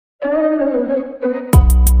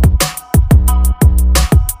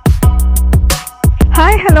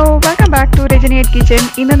Hi hello welcome back to രജനിയറ്റ് kitchen.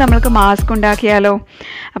 ഇന്ന് നമ്മൾക്ക് mask ഉണ്ടാക്കിയാലോ?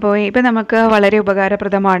 അപ്പോൾ ഇപ്പം നമുക്ക് വളരെ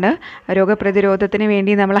ഉപകാരപ്രദമാണ്. രോഗപ്രതിരോധത്തിന്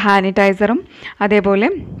വേണ്ടി നമ്മൾ സാനിറ്റൈസറും അതേപോലെ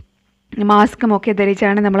മാസ്കും ഒക്കെ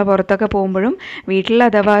ധരിച്ചാണ് നമ്മൾ പുറത്തൊക്കെ പോകുമ്പോഴും വീട്ടിൽ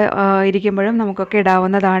അഥവാ ഇരിക്കുമ്പോഴും നമുക്കൊക്കെ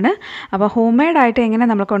ഇടാവുന്നതാണ്. അപ്പോൾ ഹോം മെയ്ഡായിട്ട് എങ്ങനെ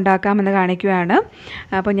നമുക്ക് ഉണ്ടാക്കാമെന്ന് കാണിക്കുകയാണ്.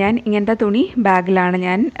 അപ്പോൾ ഞാൻ ഇങ്ങനത്തെ തുണി ബാഗിലാണ്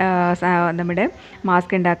ഞാൻ നമ്മുടെ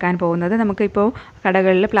മാസ്ക് ഉണ്ടാക്കാൻ പോകുന്നത്. നമുക്കിപ്പോൾ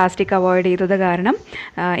കടകളിൽ പ്ലാസ്റ്റിക് അവോയ്ഡ് ചെയ്തത് കാരണം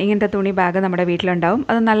ഇങ്ങനത്തെ തുണി ബാഗ് നമ്മുടെ വീട്ടിലുണ്ടാവും.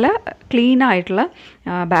 അത് നല്ല ക്ലീൻ ആയിട്ടുള്ള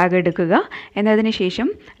ബാഗ് എടുക്കുക. എന്നതിന് ശേഷം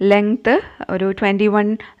ലെങ്ത്ത് ഒരു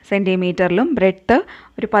 21 സെൻറ്റിമീറ്ററിലും ബ്രെഡ്ത്ത്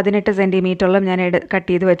ഒരു 18 സെൻറ്റിമീറ്ററിലും ഞാൻ കട്ട്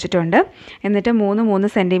ചെയ്ത് വെച്ചിട്ടുണ്ട്. എന്നിട്ട് 3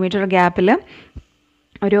 സെൻറ്റിമീറ്റർ ഗ്യാപ്പിൽ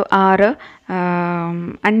ഒരു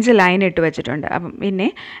 5 ലൈൻ ഇട്ട് വെച്ചിട്ടുണ്ട്. അപ്പം പിന്നെ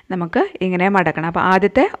നമുക്ക് ഇങ്ങനെ മടക്കണം. അപ്പോൾ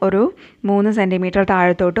ആദ്യത്തെ ഒരു 3 സെൻറ്റിമീറ്റർ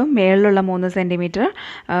താഴത്തോട്ടും മേളിലുള്ള 3 സെൻറ്റിമീറ്റർ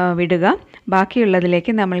വിടുക.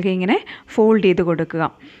 ബാക്കിയുള്ളതിലേക്ക് നമ്മൾക്ക് ഇങ്ങനെ ഫോൾഡ് ചെയ്ത് കൊടുക്കുക.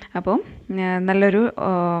 അപ്പോൾ നല്ലൊരു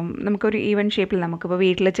നമുക്കൊരു ഈവൻ ഷേപ്പിൽ നമുക്കിപ്പോൾ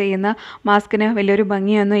വീട്ടിൽ ചെയ്യുന്ന മാസ്കിന് വലിയൊരു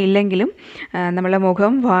ഭംഗിയൊന്നും ഇല്ലെങ്കിലും നമ്മളെ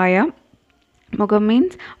മുഖം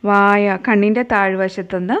മീൻസ് വായ, കണ്ണിൻ്റെ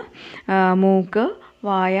താഴ്വശത്തുനിന്ന് മൂക്ക്,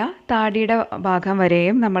 വായ, താടിയുടെ ഭാഗം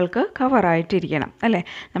വരെയും നമ്മൾക്ക് കവറായിട്ടിരിക്കണം അല്ലേ?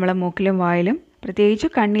 നമ്മളെ മൂക്കിലും വായിലും പ്രത്യേകിച്ച്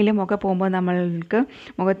കണ്ണിലും ഒക്കെ പോകുമ്പോൾ നമ്മൾക്ക്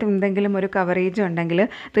മുഖത്ത് എന്തെങ്കിലും ഒരു കവറേജ് ഉണ്ടെങ്കിൽ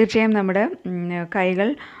തീർച്ചയായും നമ്മുടെ കൈകൾ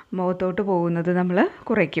മുഖത്തോട്ട് പോകുന്നത് നമ്മൾ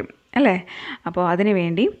കുറയ്ക്കും അല്ലേ? അപ്പോൾ അതിന്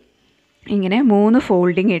വേണ്ടി ഇങ്ങനെ 3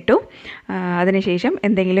 ഫോൾഡിങ് ഇട്ടു. അതിനുശേഷം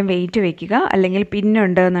എന്തെങ്കിലും വെയിറ്റ് വയ്ക്കുക, അല്ലെങ്കിൽ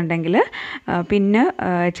പിന്നുണ്ടെന്നുണ്ടെങ്കിൽ പിന്ന്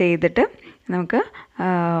ചെയ്തിട്ട് നമുക്ക്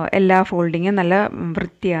എല്ലാ ഫോൾഡിങ്ങും നല്ല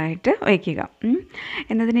വൃത്തിയായിട്ട് വയ്ക്കുക.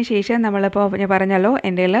 എന്നതിന് ശേഷം നമ്മളിപ്പോൾ ഞാൻ പറഞ്ഞല്ലോ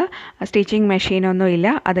എൻ്റെ കയ്യിൽ സ്റ്റിച്ചിങ് മെഷീനൊന്നും ഇല്ല.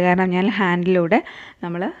 അത് കാരണം ഞാൻ ഹാൻഡിലൂടെ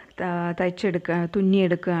നമ്മൾ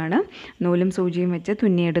തുന്നിയെടുക്കുകയാണ്. നൂലും സൂചിയും വെച്ച്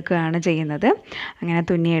തുന്നിയെടുക്കുകയാണ് ചെയ്യുന്നത്. അങ്ങനെ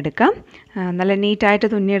തുന്നിയെടുക്കാം. നല്ല നീറ്റായിട്ട്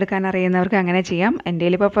തുന്നിയെടുക്കാൻ അറിയുന്നവർക്ക് അങ്ങനെ ചെയ്യാം. എൻ്റെ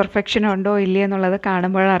കയ്യിൽ ഇപ്പോൾ പെർഫെക്ഷൻ ഉണ്ടോ ഇല്ലയോ എന്നുള്ളത്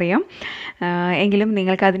കാണുമ്പോഴറിയാം. എങ്കിലും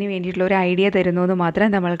നിങ്ങൾക്ക് അതിന് വേണ്ടിയിട്ടുള്ള ഒരു ഐഡിയ തരുന്നത് മാത്രം.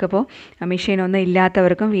 നമ്മൾക്കിപ്പോൾ മെഷീനൊന്നും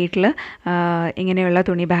ഇല്ലാത്തവർക്കും വീട്ടിൽ ഇങ്ങനെയുള്ള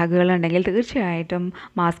തുണി ബാഗുകളുണ്ടെങ്കിൽ തീർച്ചയായിട്ടും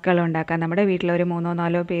മാസ്കുകൾ ഉണ്ടാക്കാം. നമ്മുടെ വീട്ടിൽ ഒരു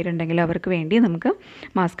 3-4 പേരുണ്ടെങ്കിൽ അവർക്ക് വേണ്ടി നമുക്ക്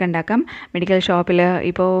മാസ്ക് ഉണ്ടാക്കാം. മെഡിക്കൽ ഷോപ്പിൽ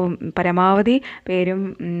ഇപ്പോൾ പരമാവധി പേരും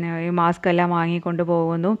ഈ മാസ്ക് എല്ലാം വാങ്ങിക്കൊണ്ട്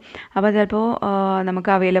പോകുന്നു. അപ്പോൾ ചിലപ്പോൾ നമുക്ക്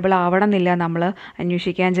അവൈലബിൾ ആവണമെന്നില്ല നമ്മൾ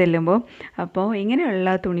അന്വേഷിക്കാൻ ചെല്ലുമ്പോൾ. അപ്പോൾ ഇങ്ങനെയുള്ള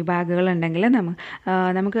തുണി ബാഗുകൾ ഉണ്ടെങ്കിൽ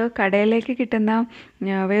നമുക്ക് കടയിലേക്ക് കിട്ടുന്ന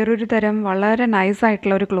വേറൊരു തരം വളരെ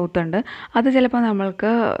നൈസായിട്ടുള്ള ഒരു ക്ലോത്ത് ഉണ്ട്. അത് ചിലപ്പോൾ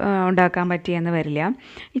നമ്മൾക്ക് ഉണ്ടാക്കാൻ പറ്റിയെന്ന് വരില്ല.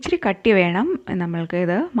 ഇച്ചിരി കട്ടി വേണം നമ്മൾക്ക്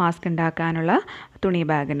ഇത് മാസ്ക് ഉണ്ടാക്കാനുള്ള തുണി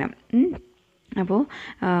ബാഗിന്. അപ്പോൾ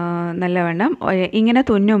നല്ലവണ്ണം ഇങ്ങനെ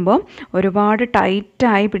തുന്നുമ്പോൾ ഒരുപാട്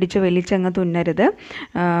ടൈറ്റായി പിടിച്ച് വലിച്ചങ്ങ് തുന്നരുത്.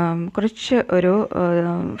 കുറച്ച് ഒരു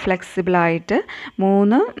ഫ്ലെക്സിബിളായിട്ട്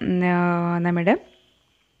 3 നമ്മുടെ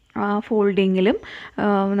ഫോൾഡിങ്ങിലും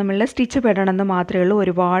നമ്മളുടെ സ്റ്റിച്ച് പെടണമെന്ന് മാത്രമേ ഉള്ളൂ.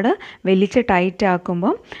 ഒരുപാട് വലിച്ച് ടൈറ്റ്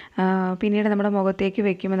ആക്കുമ്പം പിന്നീട് നമ്മുടെ മുഖത്തേക്ക്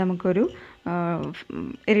വയ്ക്കുമ്പോൾ നമുക്കൊരു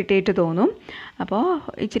ഇറിറ്റേറ്റ് തോന്നും. അപ്പോൾ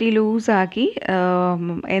ഇച്ചിരി ലൂസാക്കി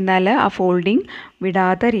എന്നാൽ ആ ഫോൾഡിങ്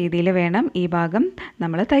വിടാത്ത രീതിയിൽ വേണം ഈ ഭാഗം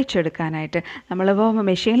നമ്മൾ തയ്ച്ചെടുക്കാനായിട്ട്. നമ്മളിപ്പോൾ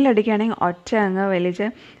മെഷീനിലടിക്കുകയാണെങ്കിൽ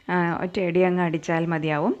ഒറ്റയടി അങ്ങ് അടിച്ചാൽ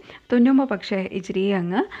മതിയാവും. തുന്നുമ്പോൾ പക്ഷേ ഇച്ചിരി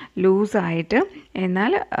അങ്ങ് ലൂസായിട്ട്,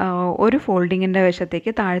 എന്നാൽ ഒരു ഫോൾഡിങ്ങിൻ്റെ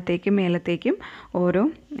വശത്തേക്ക് താഴത്തേക്കും മേലത്തേക്കും ഓരോ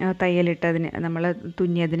തയ്യലിട്ടതിന് നമ്മൾ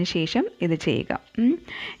തുന്നിയതിന് ശേഷം ഇത് ചെയ്യുക.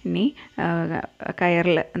 ഇനി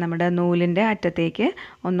കയറിൽ നമ്മുടെ നൂലിൻ്റെ അറ്റത്തേക്ക്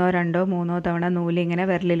 1, 2, 3 തവണ നൂലിങ്ങനെ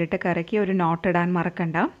വിരലിലിട്ട് കറക്കി ഒരു നോട്ടിടാൻ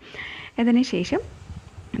മറക്കണ്ട. അതിന് ശേഷം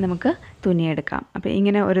നമുക്ക് തുന്നിയെടുക്കാം. അപ്പോൾ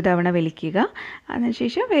ഇങ്ങനെ ഒരു തവണ വലിക്കുക.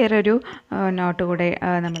 അതിനുശേഷം വേറൊരു നോട്ട് കൂടെ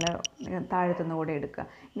നമ്മൾ താഴത്തുനിന്ന് കൂടെ എടുക്കുക.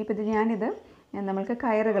 ഇനിയിപ്പോൾ ഞാനിത് നമ്മൾക്ക്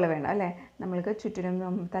കയറുകൾ വേണം അല്ലേ? നമ്മൾക്ക്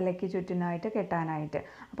ചുറ്റിനും തലയ്ക്ക് ചുറ്റിനായിട്ട് കെട്ടാനായിട്ട്.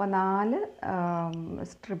 അപ്പോൾ 4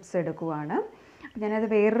 സ്ട്രിപ്സ് എടുക്കുവാണ്. ഞാനത്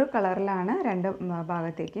വേറൊരു കളറിലാണ് 2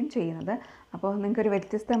 ഭാഗത്തേക്കും ചെയ്യുന്നത്. അപ്പോൾ നിങ്ങൾക്കൊരു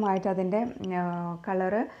വ്യത്യസ്തമായിട്ട് അതിൻ്റെ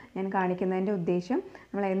കളറ് ഞാൻ കാണിക്കുന്നതിൻ്റെ ഉദ്ദേശം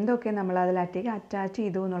നമ്മൾ അതിലേക്ക് അറ്റാച്ച്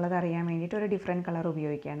ചെയ്തു എന്നുള്ളത് അറിയാൻ വേണ്ടിയിട്ട് ഒരു ഡിഫറെൻറ്റ് കളർ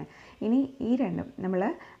ഉപയോഗിക്കുകയാണ്. ഇനി ഈ 2 നമ്മൾ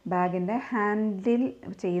ബാഗിൻ്റെ ഹാൻഡിൽ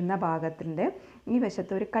ചെയ്യുന്ന ഭാഗത്തിൻ്റെ ഈ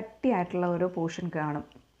വശത്ത് ഒരു കട്ടിയായിട്ടുള്ള ഒരു പോർഷൻ കാണും.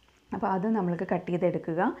 അപ്പോൾ അത് നമ്മൾക്ക് കട്ട്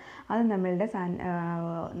ചെയ്തെടുക്കുക. അത് നമ്മുടെ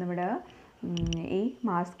ഈ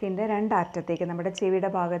മാസ്കിൻ്റെ 2 അറ്റത്തേക്ക് നമ്മുടെ ചെവിയുടെ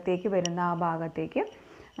ഭാഗത്തേക്ക് വരുന്ന ആ ഭാഗത്തേക്ക്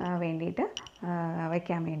വേണ്ടിയിട്ട്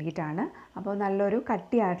വയ്ക്കാൻ വേണ്ടിയിട്ടാണ്. അപ്പോൾ നല്ലൊരു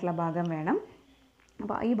കട്ടിയായിട്ടുള്ള ഭാഗം വേണം.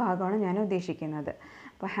 അപ്പോൾ ഈ ഭാഗമാണ് ഞാൻ ഉദ്ദേശിക്കുന്നത്.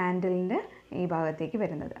 അപ്പോൾ ഹാൻഡിലിൻ്റെ ഈ ഭാഗത്തേക്ക്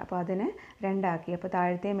വരുന്നത്. അപ്പോൾ അതിനെ 2 ആക്കി. അപ്പോൾ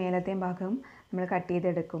താഴത്തെയും മേലത്തെയും ഭാഗം നമ്മൾ കട്ട്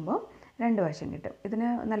ചെയ്തെടുക്കുമ്പോൾ 2 വശം കിട്ടും. ഇതിന്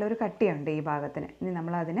നല്ലൊരു കട്ടിയുണ്ട് ഈ ഭാഗത്തിന്. ഇനി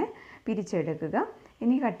നമ്മളതിനെ പിരിച്ചെടുക്കുക.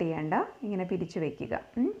 ഇനി കട്ട് ചെയ്യേണ്ട, ഇങ്ങനെ പിരിച്ച് വയ്ക്കുക.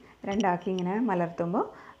 2 ആക്കി ഇങ്ങനെ മലർത്തുമ്പോൾ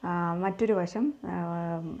മറ്റൊരു വശം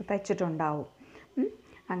തയ്ച്ചിട്ടുണ്ടാവും.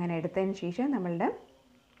 അങ്ങനെ എടുത്തതിന് ശേഷം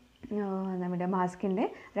നമ്മുടെ മാസ്കിൻ്റെ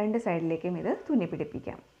 2 സൈഡിലേക്കും ഇത് തുന്നി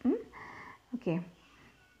പിടിപ്പിക്കാം. ഓക്കെ,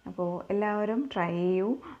 അപ്പോൾ എല്ലാവരും ട്രൈ ചെയ്യൂ.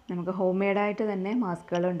 നമുക്ക് ഹോം മെയ്ഡായിട്ട് തന്നെ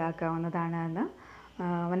മാസ്കുകൾ ഉണ്ടാക്കാവുന്നതാണ് എന്ന്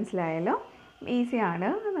മനസ്സിലായല്ലോ. ഈസിയാണ്.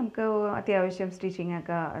 നമുക്ക് അത്യാവശ്യം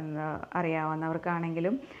സ്റ്റിച്ചിങ്ങൊക്കെ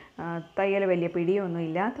അറിയാവുന്നവർക്കാണെങ്കിലും തയ്യൽ വലിയ പിടിയൊന്നും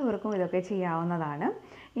ഇല്ലാത്തവർക്കും ഇതൊക്കെ ചെയ്യാവുന്നതാണ്.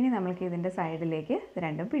 ഇനി നമ്മൾക്ക് ഇതിൻ്റെ സൈഡിലേക്ക് ഇത്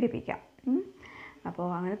രണ്ടും പിടിപ്പിക്കാം. അപ്പോൾ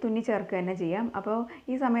അങ്ങനെ തുന്നി ചേർക്കുക തന്നെ ചെയ്യാം. അപ്പോൾ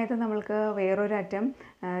ഈ സമയത്ത് നമ്മൾക്ക് വേറൊരു അറ്റം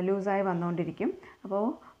ലൂസായി വന്നുകൊണ്ടിരിക്കും. അപ്പോൾ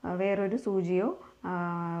വേറൊരു സൂചിയോ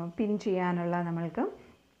പിൻ ചെയ്യാനുള്ള നമ്മൾക്ക്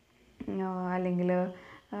അല്ലെങ്കിൽ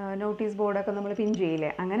നോട്ടീസ് ബോർഡൊക്കെ നമ്മൾ പിൻ ചെയ്യില്ലേ,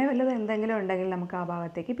 അങ്ങനെ വല്ലതും എന്തെങ്കിലും ഉണ്ടെങ്കിൽ നമുക്ക് ആ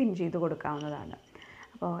ഭാഗത്തേക്ക് പിൻ ചെയ്ത് കൊടുക്കാവുന്നതാണ്.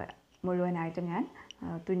 അപ്പോൾ മുഴുവനായിട്ട് ഞാൻ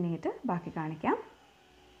തുന്നിയിട്ട് ബാക്കി കാണിക്കാം.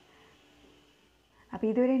 അപ്പോൾ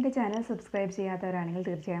ഇതുവരെ എൻ്റെ ചാനൽ സബ്സ്ക്രൈബ് ചെയ്യാത്തവരാണെങ്കിൽ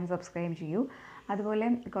തീർച്ചയായും സബ്സ്ക്രൈബ് ചെയ്യൂ. അതുപോലെ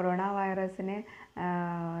കൊറോണ വൈറസിനെ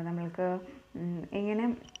നമ്മൾക്ക് എങ്ങനെ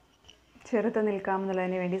ചെറുത്ത് നിൽക്കാം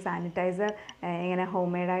എന്നുള്ളതിന് വേണ്ടി സാനിറ്റൈസർ എങ്ങനെ ഹോം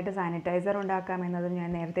മെയ്ഡായിട്ട് സാനിറ്റൈസർ ഉണ്ടാക്കാം എന്നതും ഞാൻ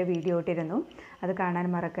നേരത്തെ വീഡിയോ ഇട്ടിരുന്നു. അത് കാണാൻ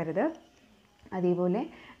മറക്കരുത്. അതേപോലെ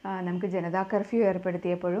നമുക്ക് ജനതാ കർഫ്യൂ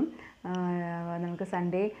ഏർപ്പെടുത്തിയപ്പോഴും നമുക്ക്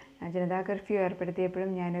സൺഡേ ജനതാ കർഫ്യൂ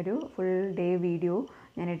ഏർപ്പെടുത്തിയപ്പോഴും ഞാനൊരു ഫുൾ ഡേ വീഡിയോ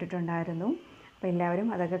ഞാൻ ഇട്ടിട്ടുണ്ടായിരുന്നു. അപ്പോൾ എല്ലാവരും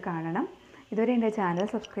അതൊക്കെ കാണണം. ഇതുവരെ എൻ്റെ ചാനൽ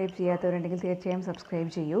സബ്സ്ക്രൈബ് ചെയ്യാത്തവരുണ്ടെങ്കിൽ തീർച്ചയായും സബ്സ്ക്രൈബ്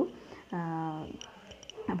ചെയ്യൂ.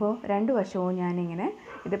 അപ്പോൾ 2 വശവും ഞാനിങ്ങനെ,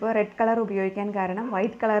 ഇതിപ്പോൾ റെഡ് കളർ ഉപയോഗിക്കാൻ കാരണം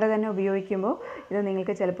വൈറ്റ് കളർ തന്നെ ഉപയോഗിക്കുമ്പോൾ ഇത്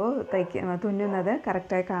നിങ്ങൾക്ക് ചിലപ്പോൾ തുന്നുന്നത്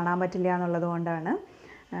കറക്റ്റായി കാണാൻ പറ്റില്ല എന്നുള്ളത് കൊണ്ടാണ്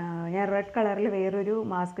ഞാൻ റെഡ് കളറിൽ വേറൊരു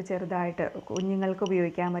മാസ്ക് ചെറുതായിട്ട് കുഞ്ഞുങ്ങൾക്ക്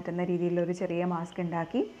ഉപയോഗിക്കാൻ പറ്റുന്ന രീതിയിലൊരു ചെറിയ മാസ്ക്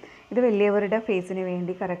ഉണ്ടാക്കി. ഇത് വലിയവരുടെ ഫേസിന്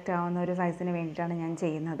വേണ്ടി കറക്റ്റ് ആവുന്ന ഒരു സൈസിന് വേണ്ടിയിട്ടാണ് ഞാൻ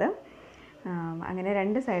ചെയ്യുന്നത്. അങ്ങനെ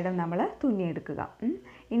 2 സൈഡും നമ്മൾ തുന്നിയെടുക്കുക.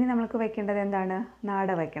 ഇനി നമുക്ക് വെക്കേണ്ടത് എന്താണ്?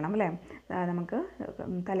 നാട വയ്ക്കണം അല്ലേ? നമുക്ക്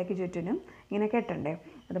തലയ്ക്ക് ചുറ്റിനും ഇങ്ങനെ കെട്ടണ്ടേ,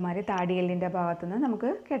 അതുമാതിരി താടിയെല്ലിൻ്റെ ഭാഗത്തുനിന്ന് നമുക്ക്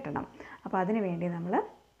കെട്ടണം. അപ്പോൾ അതിന് വേണ്ടി നമ്മൾ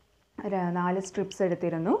 4 സ്ട്രിപ്സ്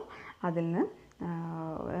എടുത്തിരുന്നു. അതിൽ നിന്ന്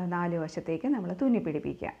 4 വശത്തേക്ക് നമ്മൾ തുന്നി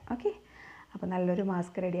പിടിപ്പിക്കുക. ഓക്കെ, അപ്പോൾ നല്ലൊരു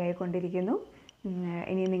മാസ്ക് റെഡി ആയിക്കൊണ്ടിരിക്കുന്നു.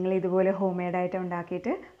 ഇനി നിങ്ങൾ ഇതുപോലെ ഹോം മെയ്ഡായിട്ട്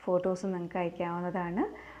ഉണ്ടാക്കിയിട്ട് ഫോട്ടോസ് നിങ്ങൾക്ക് അയക്കാവുന്നതാണ്.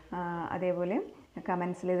 അതേപോലെ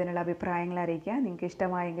കമൻസിൽ ഇതിനുള്ള അഭിപ്രായങ്ങൾ അറിയിക്കുക. നിങ്ങൾക്ക്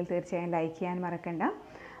ഇഷ്ടമായെങ്കിൽ തീർച്ചയായും ലൈക്ക് ചെയ്യാൻ മറക്കണ്ട.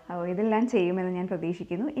 ഇതെല്ലാം ചെയ്യുമെന്ന് ഞാൻ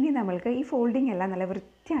പ്രതീക്ഷിക്കുന്നു. ഇനി നമ്മൾക്ക് ഈ ഫോൾഡിംഗ് എല്ലാം നല്ല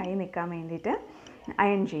വൃത്തിയായി നിൽക്കാൻ വേണ്ടിയിട്ട്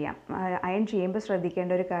അയൺ ചെയ്യാം. അയൺ ചെയ്യുമ്പോൾ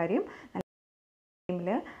ശ്രദ്ധിക്കേണ്ട ഒരു കാര്യം,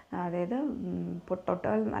 അതായത്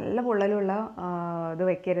നല്ല പൊള്ളലുള്ള ഇത്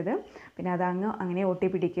വെക്കരുത്. പിന്നെ അങ്ങനെ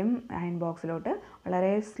ഒട്ടിപ്പിടിക്കും അയൺ ബോക്സിലോട്ട്.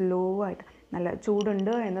 വളരെ സ്ലോ ആയിട്ട്, നല്ല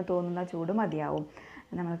ചൂടുണ്ട് എന്ന് തോന്നുന്ന ചൂട് മതിയാവും.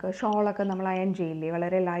 നമുക്ക് ഷോളൊക്കെ നമ്മൾ അയൺ ചെയ്യില്ലേ,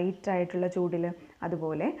 വളരെ ലൈറ്റായിട്ടുള്ള ചൂടിൽ,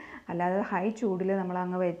 അതുപോലെ. അല്ലാതെ ഹൈ ചൂടിൽ നമ്മൾ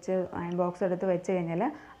വെച്ച് അയൺ ബോക്സ് എടുത്ത് വെച്ച് കഴിഞ്ഞാൽ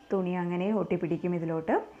തുണി അങ്ങനെ ഒട്ടിപ്പിടിക്കും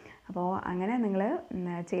ഇതിലോട്ട്. അപ്പോൾ അങ്ങനെ നിങ്ങൾ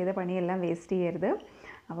ചെയ്ത പണിയെല്ലാം വേസ്റ്റ് ചെയ്യരുത്.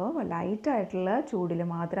 അപ്പോൾ ലൈറ്റായിട്ടുള്ള ചൂടിൽ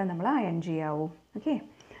മാത്രം നമ്മൾ അയൺ ചെയ്യാവൂ. ഓക്കെ,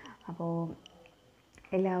 അപ്പോൾ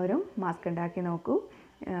എല്ലാവരും മാസ്ക് ഉണ്ടാക്കി നോക്കൂ.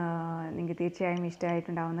 നിങ്ങൾക്ക് തീർച്ചയായും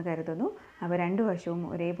ഇഷ്ടമായിട്ടുണ്ടാവുമെന്ന് കരുതുന്നു. അപ്പോൾ 2 വശവും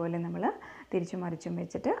ഒരേപോലെ നമ്മൾ തിരിച്ചും മറിച്ചും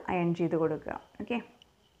വെച്ചിട്ട് അയൺ ചെയ്ത് കൊടുക്കുക. ഓക്കെ,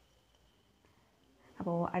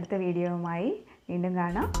 അപ്പോൾ അടുത്ത വീഡിയോയുമായി വീണ്ടും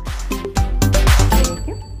കാണാം.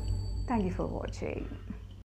 Thank you for watching.